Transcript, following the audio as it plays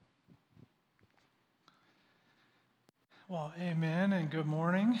Well, amen and good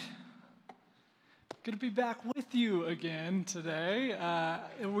morning. Good to be back with you again today.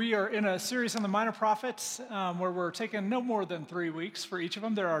 We are in a series on the minor prophets where we're taking no more than 3 weeks for each of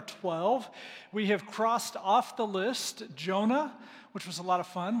them. There are 12. We have crossed off the list Jonah, which was a lot of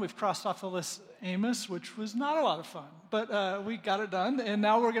fun. We've crossed off the list Amos, which was not a lot of fun, but we got it done. And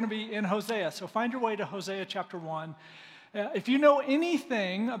now we're going to be in Hosea. So find your way to Hosea chapter 1. If you know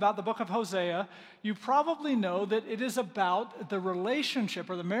anything about the book of Hosea, you probably know that it is about the relationship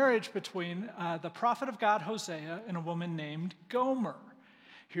or the marriage between the prophet of God, Hosea, and a woman named Gomer.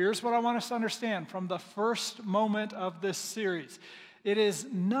 Here's what I want us to understand from the first moment of this series. It is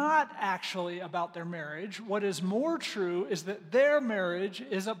not actually about their marriage. What is more true is that their marriage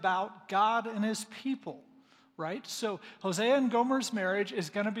is about God and his people. Right? So Hosea and Gomer's marriage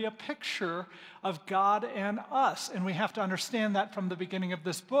is going to be a picture of God and us, and we have to understand that from the beginning of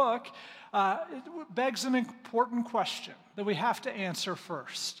this book. It begs an important question that we have to answer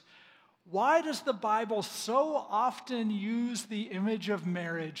first. Why does the Bible so often use the image of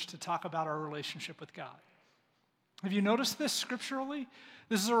marriage to talk about our relationship with God? Have you noticed this scripturally?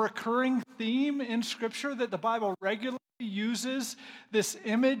 This is a recurring theme in Scripture that the Bible regularly uses this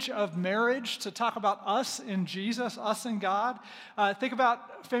image of marriage to talk about us in Jesus, us and God. Think about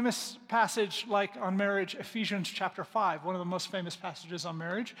a famous passage like on marriage, Ephesians chapter 5, one of the most famous passages on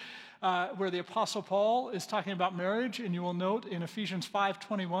marriage, where the Apostle Paul is talking about marriage, and you will note in Ephesians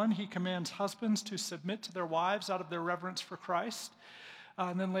 5:21, he commands husbands to submit to their wives out of their reverence for Christ,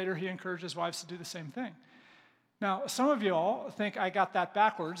 and then later he encourages wives to do the same thing. Now, some of y'all think I got that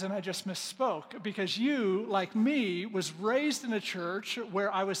backwards and I just misspoke because you, like me, was raised in a church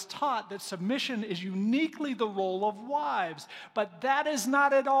where I was taught that submission is uniquely the role of wives. But that is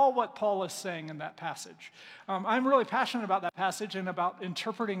not at all what Paul is saying in that passage. I'm really passionate about that passage and about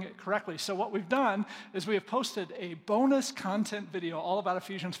interpreting it correctly. So what we've done is we have posted a bonus content video all about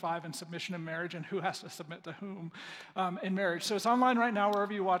Ephesians 5 and submission in marriage and who has to submit to whom in marriage. So it's online right now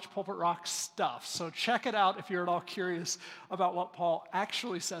wherever you watch Pulpit Rock stuff. So check it out if you're at all curious about what Paul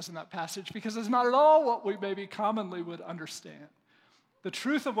actually says in that passage, because it's not at all what we maybe commonly would understand. The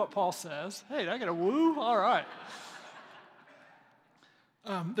truth of what Paul says, hey, did I get a woo? All right.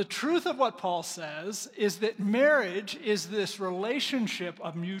 The truth of what Paul says is that marriage is this relationship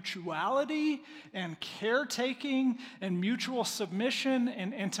of mutuality and caretaking and mutual submission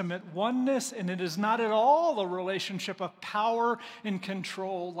and intimate oneness, and it is not at all a relationship of power and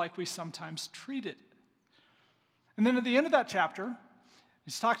control like we sometimes treat it. And then at the end of that chapter,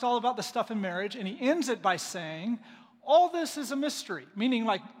 he's talked all about the stuff in marriage, and he ends it by saying, all this is a mystery, meaning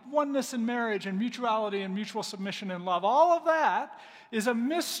like oneness in marriage and mutuality and mutual submission and love. All of that is a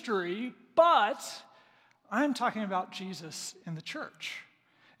mystery, but I'm talking about Jesus in the church.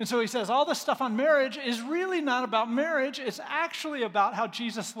 And so he says all this stuff on marriage is really not about marriage. It's actually about how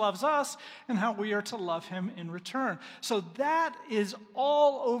Jesus loves us and how we are to love him in return. So that is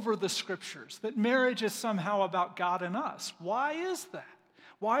all over the scriptures, that marriage is somehow about God and us. Why is that?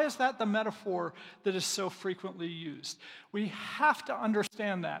 Why is that the metaphor that is so frequently used? We have to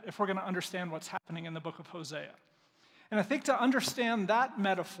understand that if we're going to understand what's happening in the book of Hosea. And I think to understand that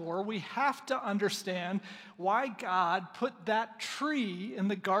metaphor, we have to understand why God put that tree in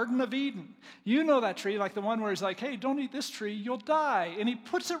the Garden of Eden. You know that tree, like the one where he's like, hey, don't eat this tree, you'll die. And he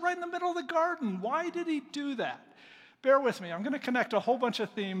puts it right in the middle of the garden. Why did he do that? Bear with me. I'm going to connect a whole bunch of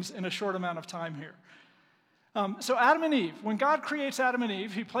themes in a short amount of time here. So Adam and Eve, when God creates Adam and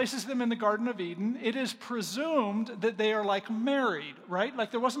Eve, he places them in the Garden of Eden. It is presumed that they are like married, right? Like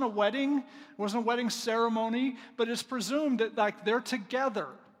there wasn't a wedding ceremony, but it's presumed that like they're together,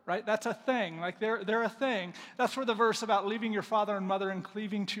 right? That's a thing, like they're a thing. That's where the verse about leaving your father and mother and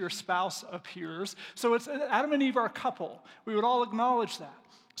cleaving to your spouse appears. So it's Adam and Eve are a couple. We would all acknowledge that.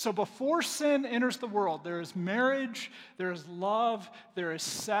 So before sin enters the world, there is marriage, there is love, there is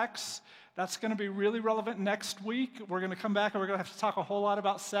sex. That's going to be really relevant next week. We're going to come back and we're going to have to talk a whole lot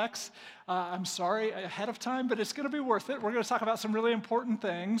about sex. I'm sorry ahead of time, but it's going to be worth it. We're going to talk about some really important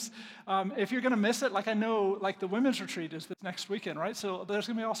things. If you're going to miss it, like I know, like the women's retreat is this next weekend, right? So there's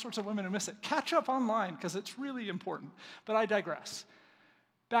going to be all sorts of women who miss it. Catch up online because it's really important. But I digress.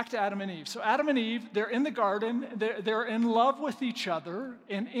 Back to Adam and Eve. So Adam and Eve, they're in the garden, they're in love with each other,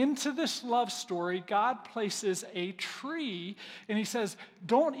 and into this love story, God places a tree, and he says,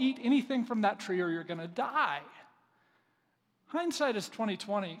 don't eat anything from that tree or you're going to die. Hindsight is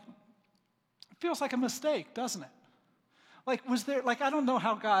 2020. It feels like a mistake, doesn't it? Like, was there, like, I don't know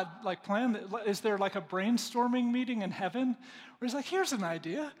how God, like, planned it. Is there, like, a brainstorming meeting in heaven where he's like, here's an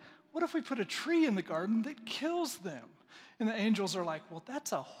idea. What if we put a tree in the garden that kills them? And the angels are like, well,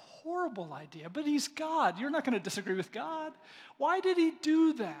 that's a horrible idea, but he's God. You're not going to disagree with God. Why did he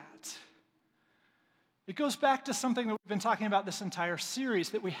do that? It goes back to something that we've been talking about this entire series,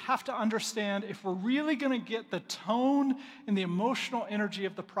 that we have to understand if we're really going to get the tone and the emotional energy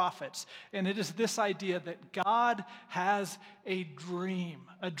of the prophets. And it is this idea that God has a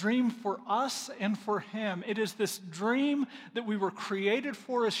dream for us and for him. It is this dream that we were created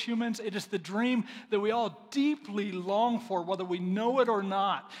for as humans. It is the dream that we all deeply long for, whether we know it or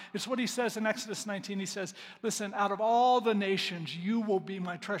not. It's what he says in Exodus 19. He says, listen, out of all the nations, you will be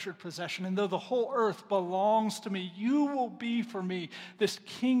my treasured possession. And though the whole earth belongs to me, you will be for me this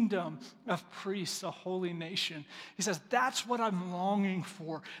kingdom of priests, a holy nation. He says, that's what I'm longing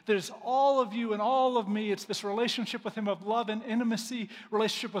for. There's all of you and all of me. It's this relationship with him of love and intimacy,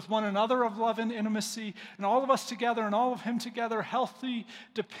 relationship with one another of love and intimacy, and all of us together and all of him together, healthy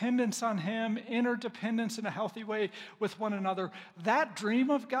dependence on him, interdependence in a healthy way with one another. That dream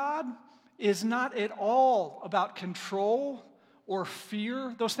of God is not at all about control or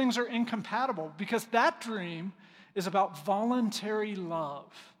fear. Those things are incompatible because that dream is about voluntary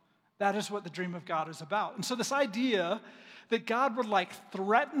love. That is what the dream of God is about. And so this idea that God would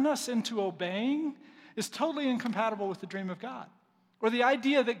threaten us into obeying is totally incompatible with the dream of God. Or the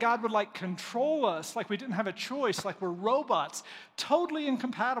idea that God would control us like we didn't have a choice, like we're robots, totally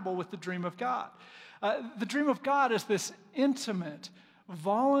incompatible with the dream of God. The dream of God is this intimate,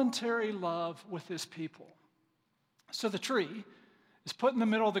 voluntary love with his people. So the tree is put in the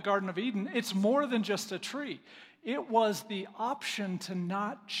middle of the Garden of Eden. It's more than just a tree. It was the option to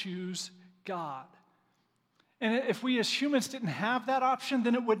not choose God. And if we as humans didn't have that option,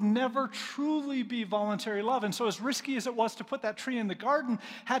 then it would never truly be voluntary love. And so as risky as it was to put that tree in the garden,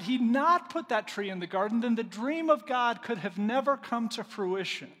 had he not put that tree in the garden, then the dream of God could have never come to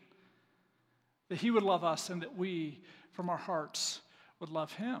fruition. That he would love us and that we, from our hearts, would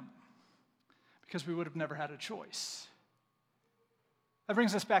love him. Because we would have never had a choice. That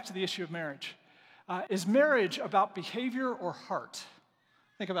brings us back to the issue of marriage. Is marriage about behavior or heart?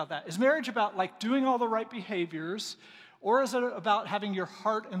 Think about that. Is marriage about doing all the right behaviors, or is it about having your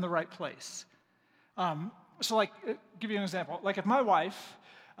heart in the right place? Give you an example. If my wife,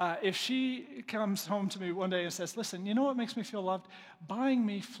 if she comes home to me one day and says, listen, you know what makes me feel loved? Buying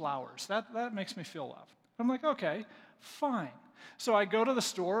me flowers. That makes me feel loved. I'm like, okay, fine. So I go to the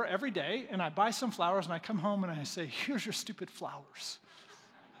store every day and I buy some flowers and I come home and I say, here's your stupid flowers.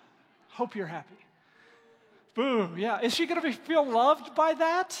 Hope you're happy. Boom, yeah. Is she going to feel loved by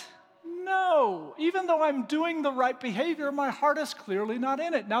that? No. Even though I'm doing the right behavior, my heart is clearly not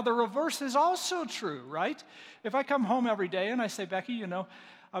in it. Now, the reverse is also true, right? If I come home every day and I say, Becky,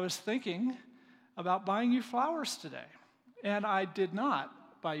 I was thinking about buying you flowers today, and I did not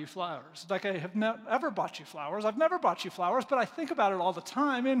buy you flowers. I have never bought you flowers. I've never bought you flowers, but I think about it all the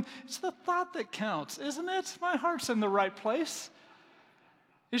time, and it's the thought that counts, isn't it? My heart's in the right place.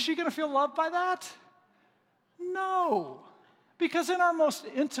 Is she going to feel loved by that? No. Because in our most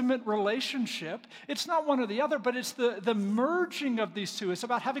intimate relationship, it's not one or the other, but it's the merging of these two. It's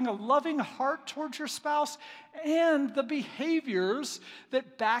about having a loving heart towards your spouse and the behaviors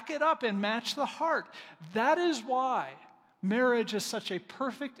that back it up and match the heart. That is why marriage is such a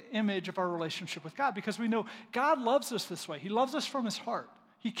perfect image of our relationship with God, because we know God loves us this way. He loves us from his heart.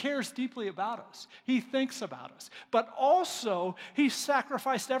 He cares deeply about us. He thinks about us. But also, he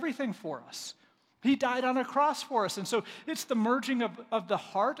sacrificed everything for us. He died on a cross for us. And so it's the merging of the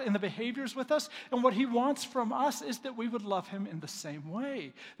heart and the behaviors with us. And what he wants from us is that we would love him in the same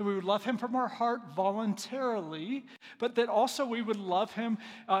way. That we would love him from our heart voluntarily, but that also we would love him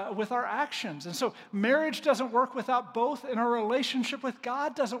with our actions. And so marriage doesn't work without both, and our relationship with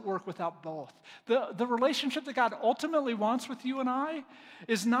God doesn't work without both. The relationship that God ultimately wants with you and I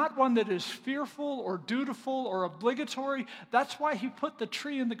is not one that is fearful or dutiful or obligatory. That's why he put the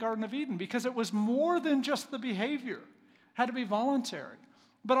tree in the Garden of Eden, because it was more than just the behavior. It had to be voluntary.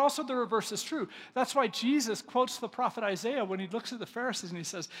 But also the reverse is true. That's why Jesus quotes the prophet Isaiah when he looks at the Pharisees and he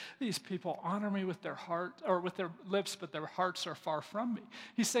says, these people honor me with their heart or with their lips, but their hearts are far from me.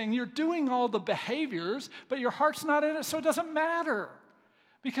 He's saying you're doing all the behaviors, but your heart's not in it, so it doesn't matter.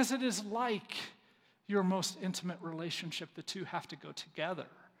 Because it is like your most intimate relationship. The two have to go together,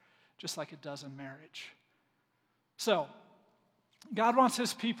 just like it does in marriage. So, God wants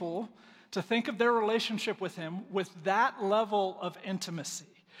his people to think of their relationship with him with that level of intimacy.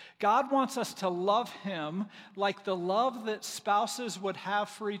 God wants us to love him like the love that spouses would have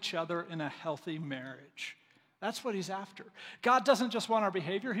for each other in a healthy marriage. That's what he's after. God doesn't just want our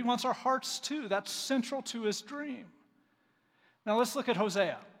behavior, he wants our hearts too. That's central to his dream. Now let's look at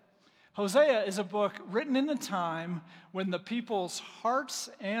Hosea. Hosea is a book written in a time when the people's hearts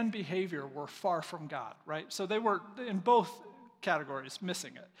and behavior were far from God, right? So they were, in both categories,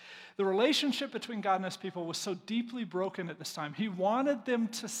 missing it. The relationship between God and his people was so deeply broken at this time. He wanted them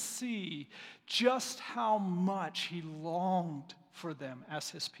to see just how much he longed for them as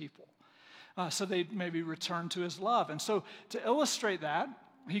his people. So they'd maybe return to his love. And so to illustrate that,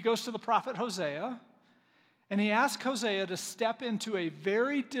 he goes to the prophet Hosea, and he asks Hosea to step into a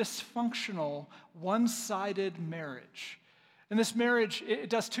very dysfunctional, one-sided marriage. And this marriage, it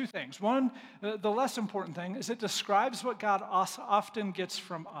does two things. One, the less important thing, is it describes what God often gets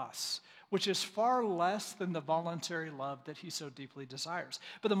from us, which is far less than the voluntary love that he so deeply desires.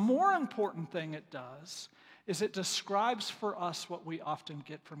 But the more important thing it does is it describes for us what we often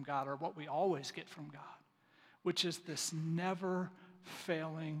get from God, or what we always get from God, which is this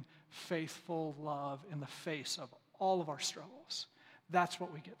never-failing, faithful love in the face of all of our struggles. That's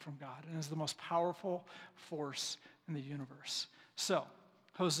what we get from God, and is the most powerful force in the universe. So,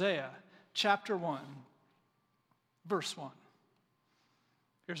 Hosea chapter 1, verse 1.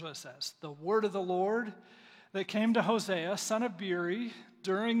 Here's what it says. The word of the Lord that came to Hosea, son of Beeri,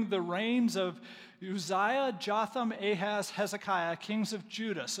 during the reigns of Uzziah, Jotham, Ahaz, Hezekiah, kings of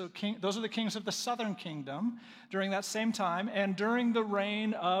Judah. So those are the kings of the southern kingdom during that same time, and during the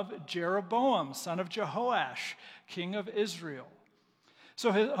reign of Jeroboam, son of Jehoash, king of Israel.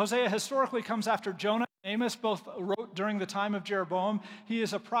 So Hosea historically comes after Jonah and Amos, both wrote during the time of Jeroboam. He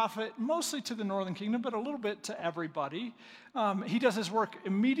is a prophet mostly to the northern kingdom, but a little bit to everybody. He does his work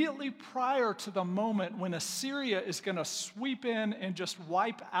immediately prior to the moment when Assyria is going to sweep in and just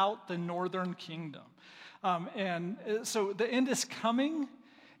wipe out the northern kingdom. And so the end is coming,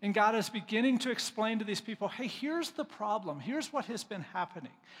 and God is beginning to explain to these people, hey, here's the problem. Here's what has been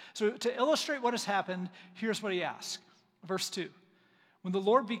happening. So to illustrate what has happened, here's what he asks. Verse 2. When the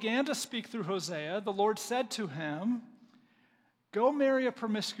Lord began to speak through Hosea, the Lord said to him, go marry a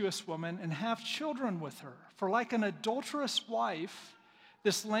promiscuous woman and have children with her. For like an adulterous wife,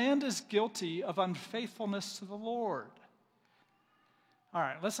 this land is guilty of unfaithfulness to the Lord. All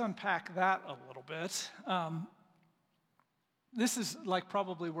right, let's unpack that a little bit. This is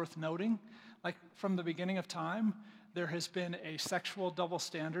probably worth noting. From the beginning of time, there has been a sexual double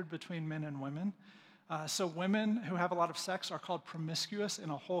standard between men and women. So women who have a lot of sex are called promiscuous in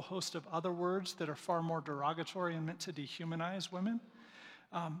a whole host of other words that are far more derogatory and meant to dehumanize women.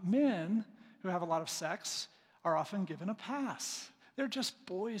 Men who have a lot of sex are often given a pass. They're just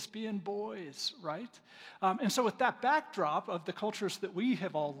boys being boys, right? And so with that backdrop of the cultures that we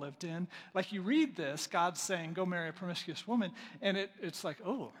have all lived in, you read this, God's saying, go marry a promiscuous woman, and it's like,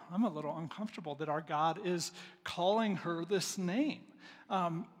 oh, I'm a little uncomfortable that our God is calling her this name.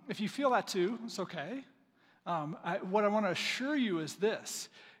 If you feel that too, it's okay. What I want to assure you is this.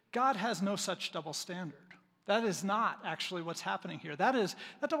 God has no such double standard. That is not actually what's happening here. That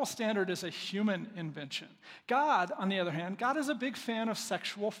double standard is a human invention. God, on the other hand, God is a big fan of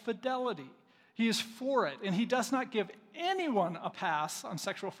sexual fidelity. He is for it, and he does not give anyone a pass on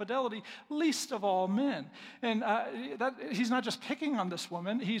sexual fidelity, least of all men. And he's not just picking on this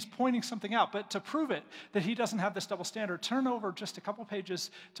woman, he's pointing something out. But to prove it, that he doesn't have this double standard, turn over just a couple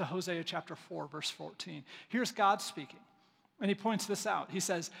pages to Hosea chapter 4, verse 14. Here's God speaking, and he points this out. He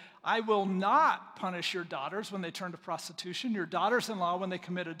says, I will not punish your daughters when they turn to prostitution, your daughters-in-law when they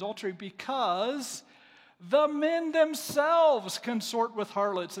commit adultery, because the men themselves consort with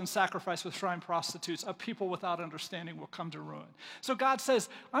harlots and sacrifice with shrine prostitutes. A people without understanding will come to ruin. So God says,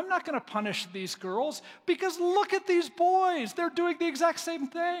 I'm not going to punish these girls because look at these boys. They're doing the exact same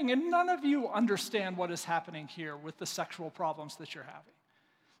thing. And none of you understand what is happening here with the sexual problems that you're having.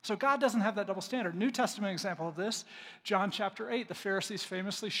 So God doesn't have that double standard. New Testament example of this, John chapter 8. The Pharisees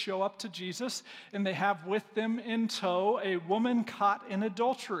famously show up to Jesus, and they have with them in tow a woman caught in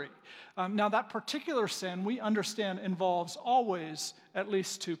adultery. Now, that particular sin, we understand, involves always at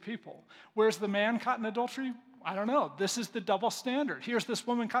least two people. Where's the man caught in adultery? I don't know. This is the double standard. Here's this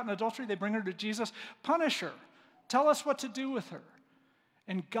woman caught in adultery. They bring her to Jesus. Punish her. Tell us what to do with her.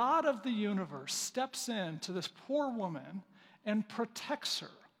 And God of the universe steps in to this poor woman and protects her.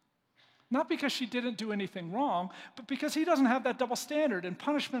 Not because she didn't do anything wrong, but because he doesn't have that double standard, and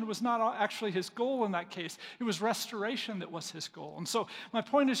punishment was not actually his goal in that case. It was restoration that was his goal. And so my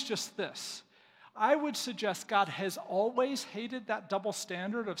point is just this. I would suggest God has always hated that double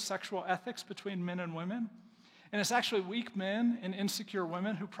standard of sexual ethics between men and women. And it's actually weak men and insecure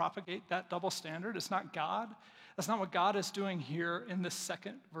women who propagate that double standard. It's not God. That's not what God is doing here in the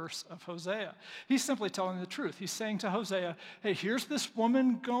second verse of Hosea. He's simply telling the truth. He's saying to Hosea, hey, here's this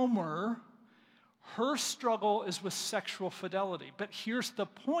woman Gomer. Her struggle is with sexual fidelity. But here's the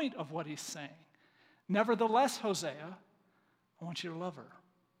point of what he's saying. Nevertheless, Hosea, I want you to love her.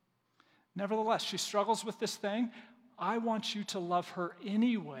 Nevertheless, she struggles with this thing. I want you to love her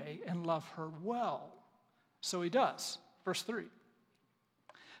anyway and love her well. So he does. Verse 3.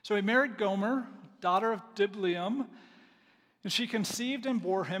 So he married Gomer, daughter of Diblaim, and she conceived and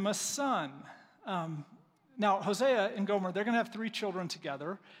bore him a son. Now, Hosea and Gomer, they're going to have 3 children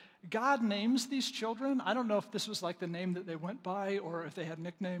together. God names these children. I don't know if this was like the name that they went by or if they had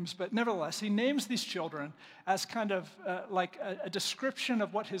nicknames, but nevertheless, he names these children as kind of like a description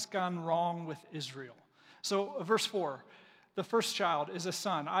of what has gone wrong with Israel. So, verse 4, the first child is a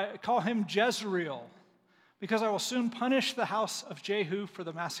son. I call him Jezreel, because I will soon punish the house of Jehu for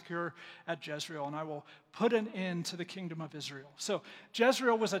the massacre at Jezreel, and I will put an end to the kingdom of Israel. So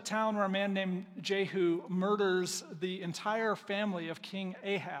Jezreel was a town where a man named Jehu murders the entire family of King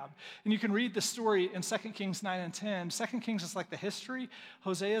Ahab. And you can read the story in 2 Kings 9 and 10. 2 Kings is like the history.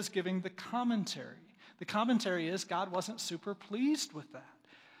 Hosea is giving the commentary. The commentary is God wasn't super pleased with that.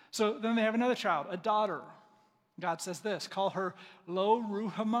 So then they have another child, a daughter. God says this, call her Lo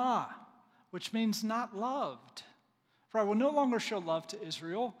Ruhamah, which means not loved. For I will no longer show love to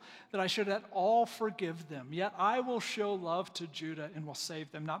Israel, that I should at all forgive them. Yet I will show love to Judah and will save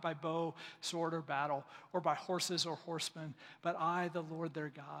them, not by bow, sword, or battle, or by horses or horsemen, but I, the Lord their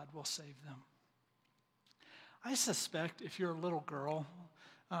God, will save them. I suspect if you're a little girl,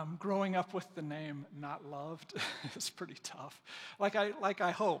 growing up with the name not loved is pretty tough.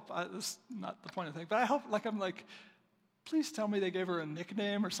 I hope, this is not the point of the thing, but I hope, I'm like, please tell me they gave her a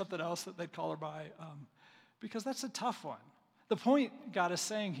nickname or something else that they'd call her by, because that's a tough one. The point God is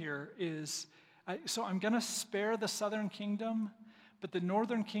saying here is, so I'm going to spare the southern kingdom, but the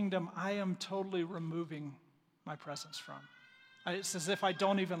northern kingdom I am totally removing my presence from. It's as if I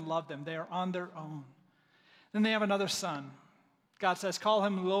don't even love them. They are on their own. Then they have another son. God says, call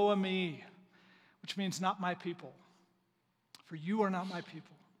him Lo-Ami, which means not my people. For you are not my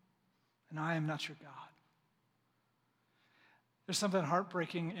people, and I am not your God. There's something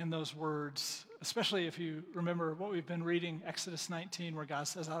heartbreaking in those words, especially if you remember what we've been reading, Exodus 19, where God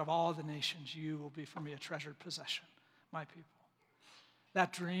says, out of all the nations, you will be for me a treasured possession, my people.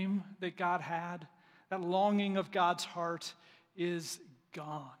 That dream that God had, that longing of God's heart is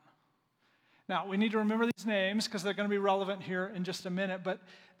gone. Now, we need to remember these names because they're going to be relevant here in just a minute, but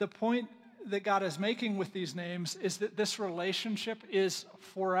the point that God is making with these names is that this relationship is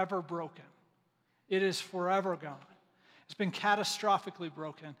forever broken. It is forever gone. It's been catastrophically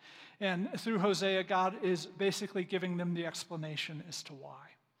broken. And through Hosea, God is basically giving them the explanation as to why.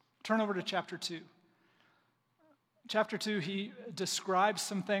 Turn over to chapter 2. Chapter 2, he describes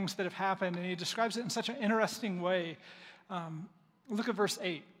some things that have happened, and he describes it in such an interesting way. Look at verse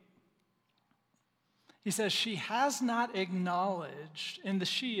 8. He says, she has not acknowledged, and the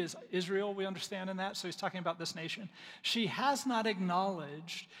she is Israel, we understand in that, so he's talking about this nation. She has not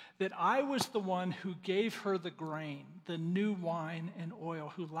acknowledged that I was the one who gave her the grain, the new wine and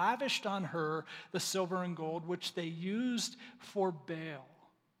oil, who lavished on her the silver and gold, which they used for Baal.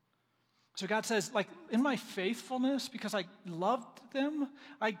 So God says, in my faithfulness, because I loved them,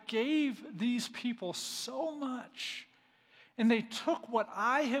 I gave these people so much. And they took what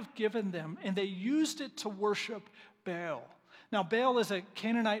I have given them and they used it to worship Baal. Now, Baal is a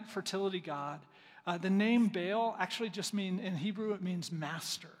Canaanite fertility god. The name Baal actually just means, in Hebrew, it means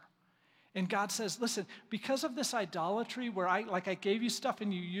master. And God says, listen, because of this idolatry where I gave you stuff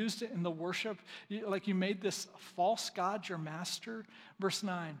and you used it in the worship, you made this false god your master. Verse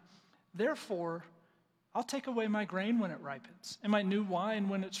 9, therefore, I'll take away my grain when it ripens, and my new wine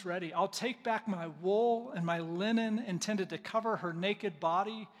when it's ready. I'll take back my wool and my linen intended to cover her naked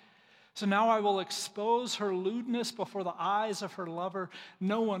body. So now I will expose her lewdness before the eyes of her lover.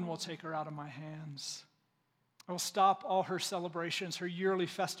 No one will take her out of my hands. I will stop all her celebrations, her yearly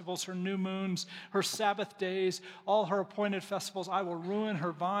festivals, her new moons, her Sabbath days, all her appointed festivals. I will ruin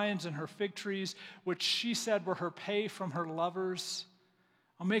her vines and her fig trees, which she said were her pay from her lovers.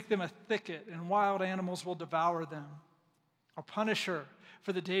 I'll make them a thicket, and wild animals will devour them. I'll punish her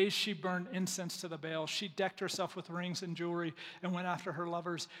for the days she burned incense to the Baal. She decked herself with rings and jewelry and went after her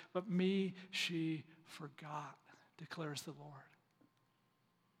lovers, but me she forgot, declares the Lord.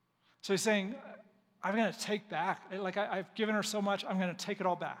 So he's saying, I'm going to take back. I've given her so much, I'm going to take it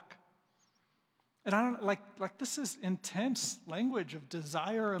all back. And I don't this is intense language of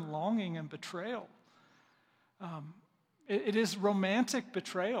desire and longing and betrayal. It is romantic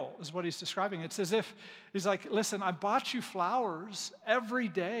betrayal, is what he's describing. It's as if he's like, listen, I bought you flowers every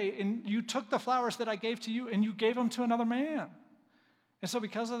day, and you took the flowers that I gave to you, and you gave them to another man. And so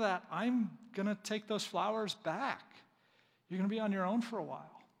because of that, I'm going to take those flowers back. You're going to be on your own for a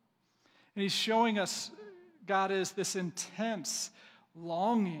while. And he's showing us God is this intense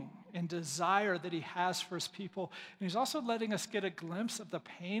longing and desire that he has for his people. And he's also letting us get a glimpse of the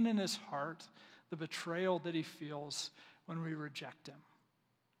pain in his heart, the betrayal that he feels when we reject him.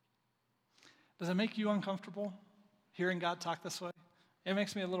 Does it make you uncomfortable hearing God talk this way? It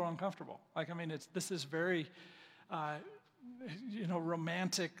makes me a little uncomfortable. This is very,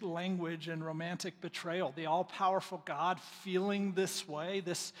 romantic language and romantic betrayal. The all-powerful God feeling this way,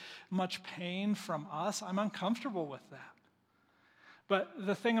 this much pain from us. I'm uncomfortable with that. But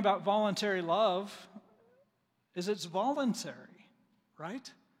the thing about voluntary love is it's voluntary, right?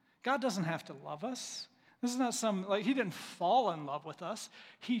 God doesn't have to love us. This is not he didn't fall in love with us.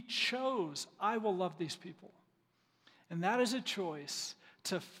 He chose, I will love these people. And that is a choice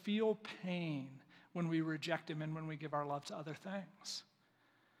to feel pain when we reject him and when we give our love to other things.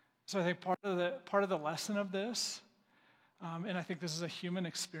 So I think part of the lesson of this, and I think this is a human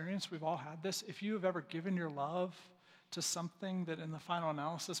experience, we've all had this. If you have ever given your love to something that in the final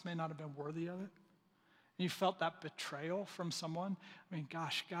analysis may not have been worthy of it, and you felt that betrayal from someone,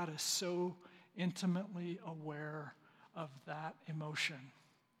 gosh, God is so intimately aware of that emotion.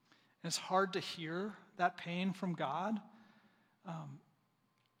 And it's hard to hear that pain from God.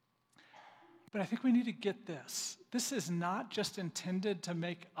 But I think we need to get this. This is not just intended to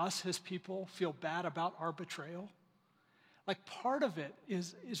make us, his people, feel bad about our betrayal. Part of it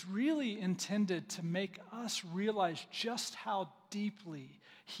is really intended to make us realize just how deeply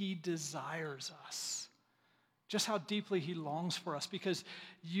he desires us, just how deeply he longs for us, because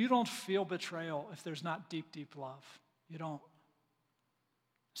you don't feel betrayal if there's not deep, deep love. You don't.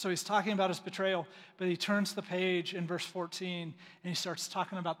 So he's talking about his betrayal, but he turns the page in verse 14, and he starts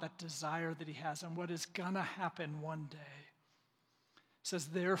talking about that desire that he has and what is going to happen one day. He says,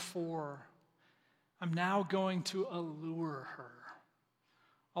 therefore, I'm now going to allure her.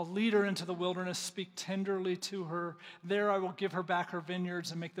 I'll lead her into the wilderness, speak tenderly to her. There I will give her back her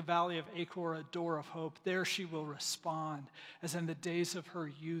vineyards and make the valley of Achor a door of hope. There she will respond, as in the days of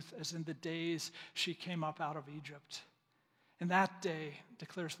her youth, as in the days she came up out of Egypt. In that day,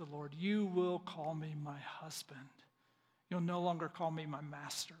 declares the Lord, you will call me my husband. You'll no longer call me my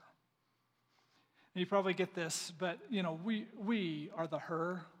master. And you probably get this, but we are the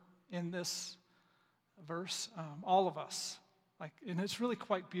her in this verse, all of us. And it's really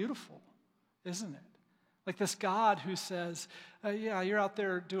quite beautiful, isn't it? This God who says, yeah, you're out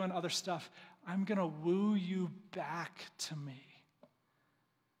there doing other stuff. I'm going to woo you back to me.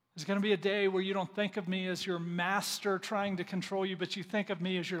 There's going to be a day where you don't think of me as your master trying to control you, but you think of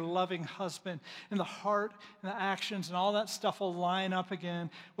me as your loving husband. And the heart and the actions and all that stuff will line up again.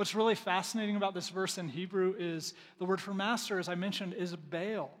 What's really fascinating about this verse in Hebrew is the word for master, as I mentioned, is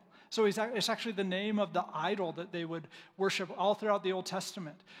Baal. So it's actually the name of the idol that they would worship all throughout the Old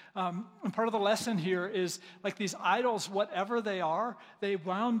Testament. And part of the lesson here is these idols, whatever they are, they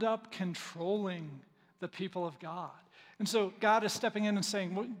wound up controlling the people of God. And so God is stepping in and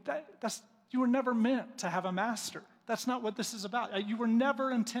saying, well, you were never meant to have a master. That's not what this is about. You were never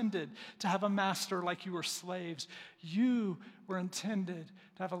intended to have a master like you were slaves. You were intended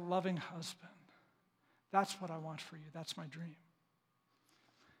to have a loving husband. That's what I want for you. That's my dream.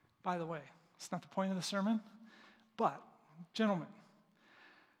 By the way, it's not the point of the sermon, but, gentlemen,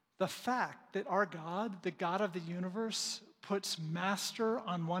 the fact that our God, the God of the universe, puts master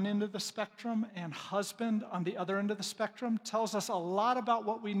on one end of the spectrum and husband on the other end of the spectrum tells us a lot about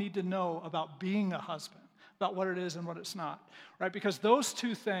what we need to know about being a husband, about what it is and what it's not, right? Because those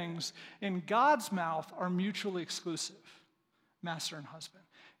two things in God's mouth are mutually exclusive, master and husband.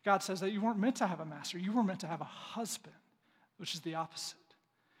 God says that you weren't meant to have a master, you were meant to have a husband, which is the opposite.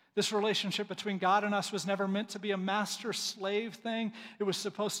 This relationship between God and us was never meant to be a master-slave thing. It was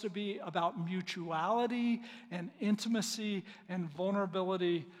supposed to be about mutuality and intimacy and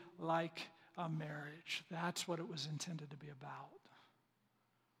vulnerability like a marriage. That's what it was intended to be about.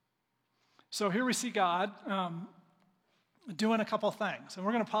 So here we see God doing a couple things. And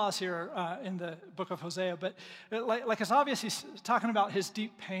we're going to pause here in the book of Hosea. But it's obvious he's talking about his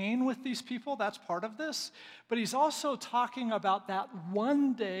deep pain with these people. That's part of this. But he's also talking about that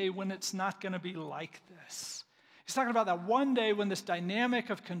one day when it's not going to be like this. He's talking about that one day when this dynamic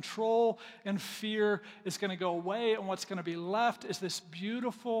of control and fear is going to go away, and what's going to be left is this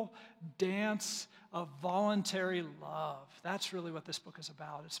beautiful dance of voluntary love. That's really what this book is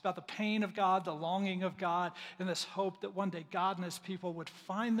about. It's about the pain of God, the longing of God, and this hope that one day God and his people would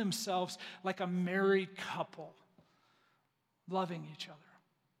find themselves like a married couple, loving each other.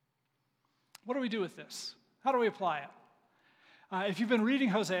 What do we do with this? How do we apply it? If you've been reading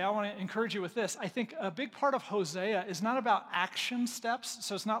Hosea, I want to encourage you with this. I think a big part of Hosea is not about action steps,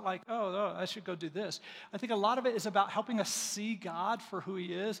 so it's not like, oh, I should go do this. I think a lot of it is about helping us see God for who he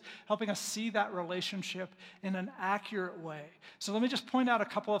is, helping us see that relationship in an accurate way. So let me just point out a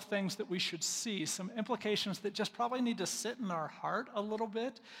couple of things that we should see, some implications that just probably need to sit in our heart a little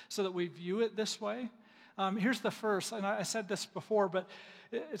bit so that we view it this way. Here's the first, and I said this before, but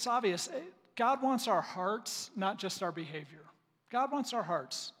it's obvious. God wants our hearts, not just our behavior. God wants our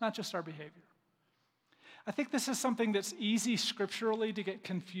hearts, not just our behavior. I think this is something that's easy scripturally to get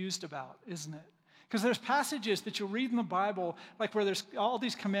confused about, isn't it? Because there's passages that you'll read in the Bible, like where there's all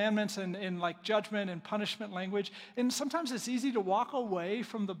these commandments and like judgment and punishment language, and sometimes it's easy to walk away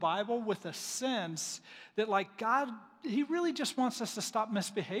from the Bible with a sense that like God, he really just wants us to stop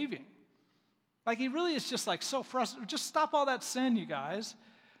misbehaving. Like he really is just like so frustrated. Just stop all that sin, you guys.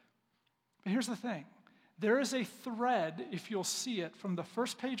 But here's the thing. There is a thread, if you'll see it, from the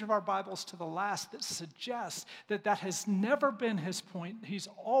first page of our Bibles to the last that suggests that that has never been his point. He's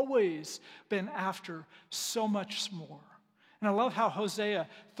always been after so much more. And I love how Hosea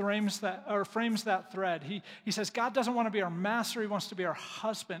frames that thread. He says, God doesn't want to be our master, he wants to be our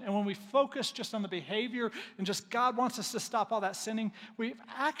husband. And when we focus just on the behavior and just God wants us to stop all that sinning, we've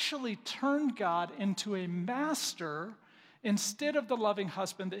actually turned God into a master instead of the loving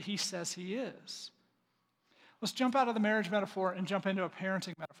husband that he says he is. Let's jump out of the marriage metaphor and jump into a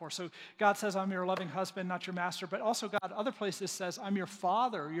parenting metaphor. So God says, I'm your loving husband, not your master. But also God, other places says, I'm your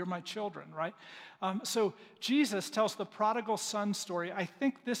father, you're my children, right? So Jesus tells the prodigal son story. I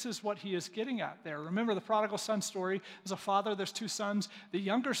think this is what he is getting at there. Remember the prodigal son story. There's a father, there's two sons. The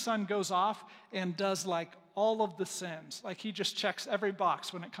younger son goes off and does like all of the sins. Like he just checks every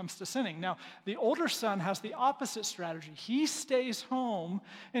box when it comes to sinning. Now, the older son has the opposite strategy. He stays home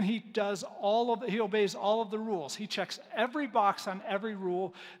and he obeys all of the rules. He checks every box on every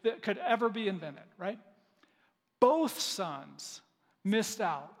rule that could ever be invented, right? Both sons missed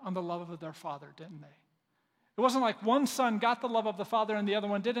out on the love of their father, didn't they? It wasn't like one son got the love of the father and the other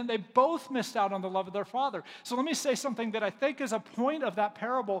one didn't. They both missed out on the love of their father. So let me say something that I think is a point of that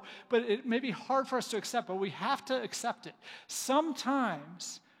parable, but it may be hard for us to accept, but we have to accept it.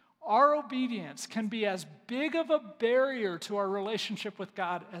 Sometimes our obedience can be as big of a barrier to our relationship with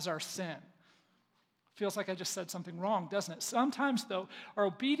God as our sin. Feels like I just said something wrong, doesn't it? Sometimes, though, our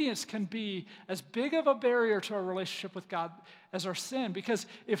obedience can be as big of a barrier to our relationship with God as our sin, because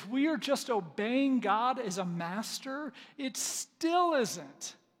if we are just obeying God as a master, it still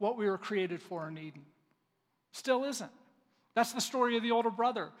isn't what we were created for in Eden. Still isn't. That's the story of the older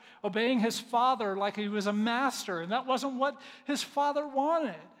brother, obeying his father like he was a master, and that wasn't what his father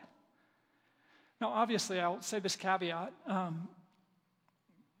wanted. Now, obviously, I'll say this caveat.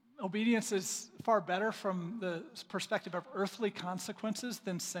 Obedience is far better from the perspective of earthly consequences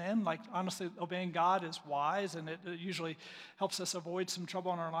than sin. Like, honestly, obeying God is wise, and it usually helps us avoid some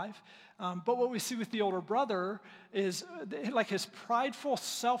trouble in our life. But what we see with the older brother is like his prideful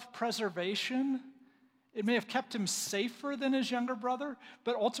self-preservation. It may have kept him safer than his younger brother,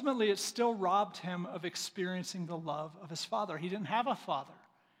 but ultimately it still robbed him of experiencing the love of his father. He didn't have a father.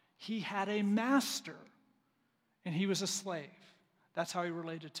 He had a master, and he was a slave. That's how he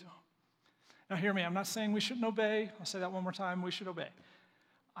related to him. Now hear me, I'm not saying we shouldn't obey. I'll say that one more time, we should obey.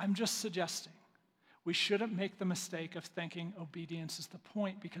 I'm just suggesting we shouldn't make the mistake of thinking obedience is the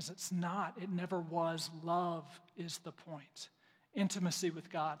point, because it's not. It never was. Love is the point. Intimacy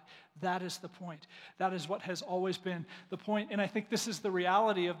with God, that is the point. That is what has always been the point. And I think this is the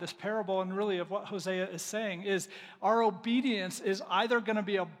reality of this parable, and really of what Hosea is saying, is our obedience is either going to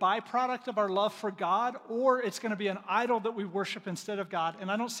be a byproduct of our love for God, or it's going to be an idol that we worship instead of God. And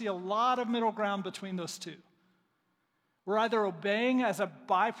I don't see a lot of middle ground between those two. We're either obeying as a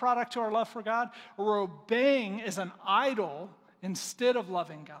byproduct to our love for God, or we're obeying as an idol instead of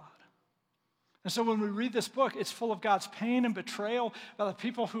loving God. And so when we read this book, it's full of God's pain and betrayal by the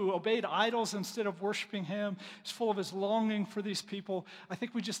people who obeyed idols instead of worshiping him. It's full of his longing for these people. I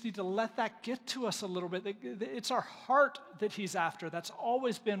think we just need to let that get to us a little bit. It's our heart that he's after. That's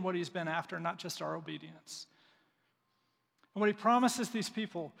always been what he's been after, not just our obedience. And what he promises these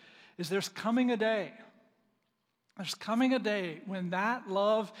people is there's coming a day when that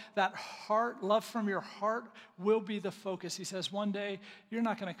love, that heart, love from your heart will be the focus. He says, one day, you're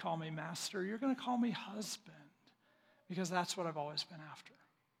not going to call me master. You're going to call me husband, because that's what I've always been after.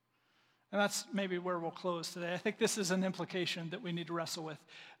 And that's maybe where we'll close today. I think this is an implication that we need to wrestle with.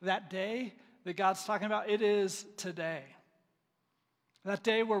 That day that God's talking about, it is today. That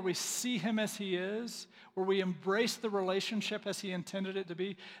day where we see him as he is, where we embrace the relationship as he intended it to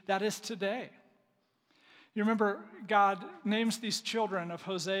be, that is today. You remember God names these children of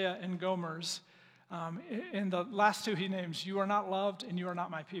Hosea and Gomer's. In the last two he names, you are not loved and you are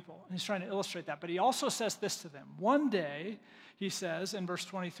not my people. And he's trying to illustrate that. But he also says this to them. One day, he says in verse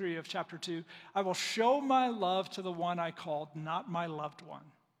 23 of chapter 2, I will show my love to the one I called, not my loved one.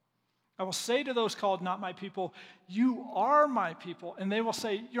 I will say to those called not my people, you are my people. And they will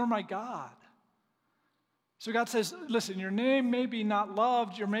say, you're my God. So God says, listen, your name may be not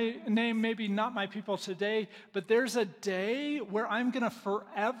loved, your name may be not my people today, but there's a day where I'm going to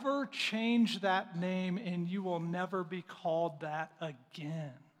forever change that name and you will never be called that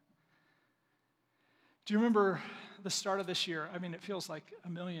again. Do you remember the start of this year? I mean, it feels like a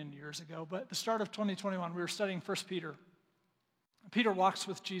million years ago, but the start of 2021, we were studying 1 Peter. Peter walks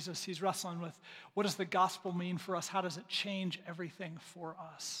with Jesus. He's wrestling with what does the gospel mean for us? How does it change everything for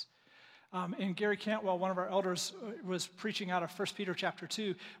us? And Gary Cantwell, one of our elders, was preaching out of 1 Peter chapter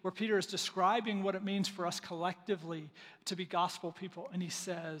 2, where Peter is describing what it means for us collectively to be gospel people. And he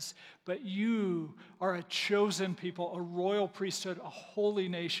says, but you are a chosen people, a royal priesthood, a holy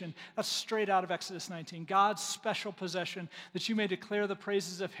nation. That's straight out of Exodus 19. God's special possession, that you may declare the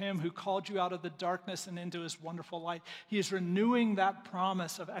praises of him who called you out of the darkness and into his wonderful light. He is renewing that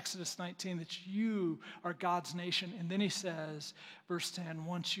promise of Exodus 19, that you are God's nation. And then he says, verse 10,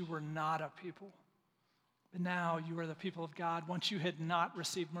 once you were not a people, but now you are the people of God. Once you had not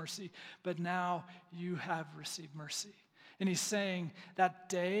received mercy, but now you have received mercy. And he's saying that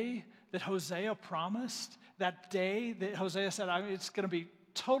day that Hosea promised, that day that Hosea said, it's going to be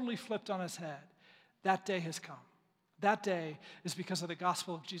totally flipped on its head, that day has come. That day is because of the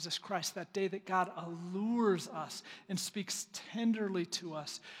gospel of Jesus Christ, that day that God allures us and speaks tenderly to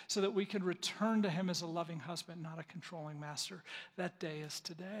us so that we can return to him as a loving husband, not a controlling master. That day is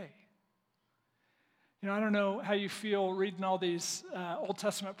today. You know, I don't know how you feel reading all these Old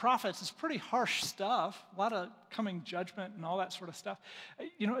Testament prophets. It's pretty harsh stuff, a lot of coming judgment and all that sort of stuff.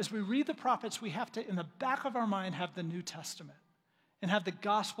 You know, as we read the prophets, we have to, in the back of our mind, have the New Testament and have the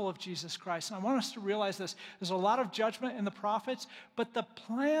gospel of Jesus Christ. And I want us to realize this. There's a lot of judgment in the prophets, but the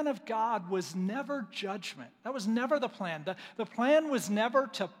plan of God was never judgment. That was never the plan. The plan was never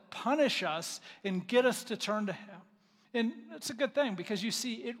to punish us and get us to turn to him. And it's a good thing because you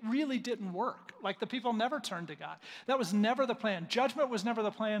see, it really didn't work. Like the people never turned to God. That was never the plan. Judgment was never the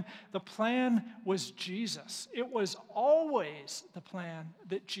plan. The plan was Jesus. It was always the plan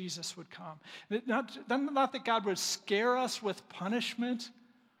that Jesus would come. Not that God would scare us with punishment,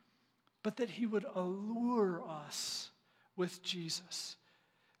 but that he would allure us with Jesus.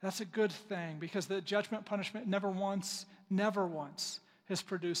 That's a good thing because the judgment, punishment never once has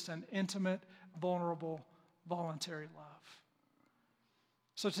produced an intimate, vulnerable, voluntary love.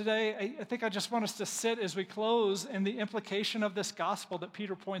 So today, I think I just want us to sit as we close in the implication of this gospel that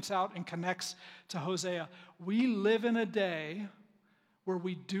Peter points out and connects to Hosea. We live in a day where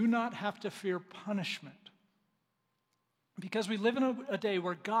we do not have to fear punishment. Because we live in a day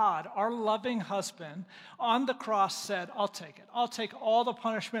where God, our loving husband, on the cross said, I'll take it. I'll take all the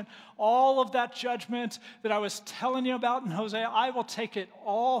punishment, all of that judgment that I was telling you about in Hosea. I will take it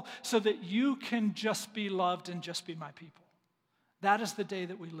all so that you can just be loved and just be my people. That is the day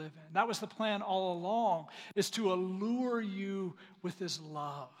that we live in. That was the plan all along, is to allure you with his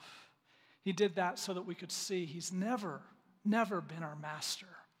love. He did that so that we could see he's never been our master.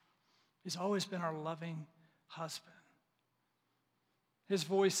 He's always been our loving husband. His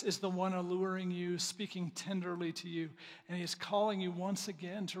voice is the one alluring you, speaking tenderly to you, and he is calling you once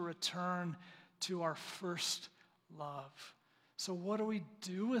again to return to our first love. So what do we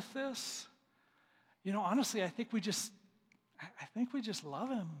do with this? You know, honestly, I think we just love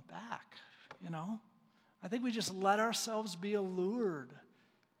him back, you know? I think we just let ourselves be allured.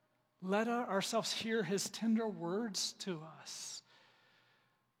 Let ourselves hear his tender words to us.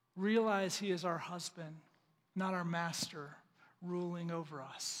 Realize he is our husband, not our master, ruling over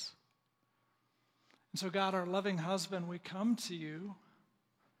us. And so, God, our loving husband, we come to you.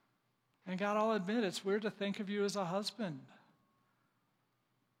 And God, I'll admit, it's weird to think of you as a husband.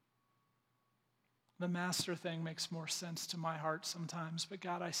 The master thing makes more sense to my heart sometimes. But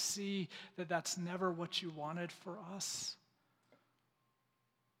God, I see that that's never what you wanted for us.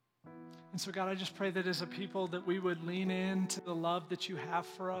 And so, God, I just pray that as a people that we would lean into the love that you have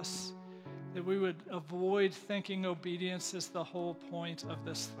for us, that we would avoid thinking obedience is the whole point of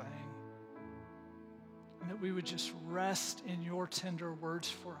this thing, and that we would just rest in your tender words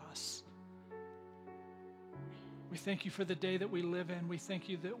for us. We thank you for the day that we live in. We thank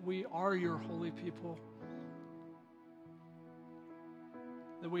you that we are your holy people,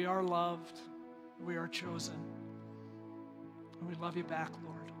 that we are loved, that we are chosen, and we love you back,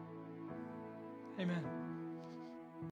 Lord. Amen.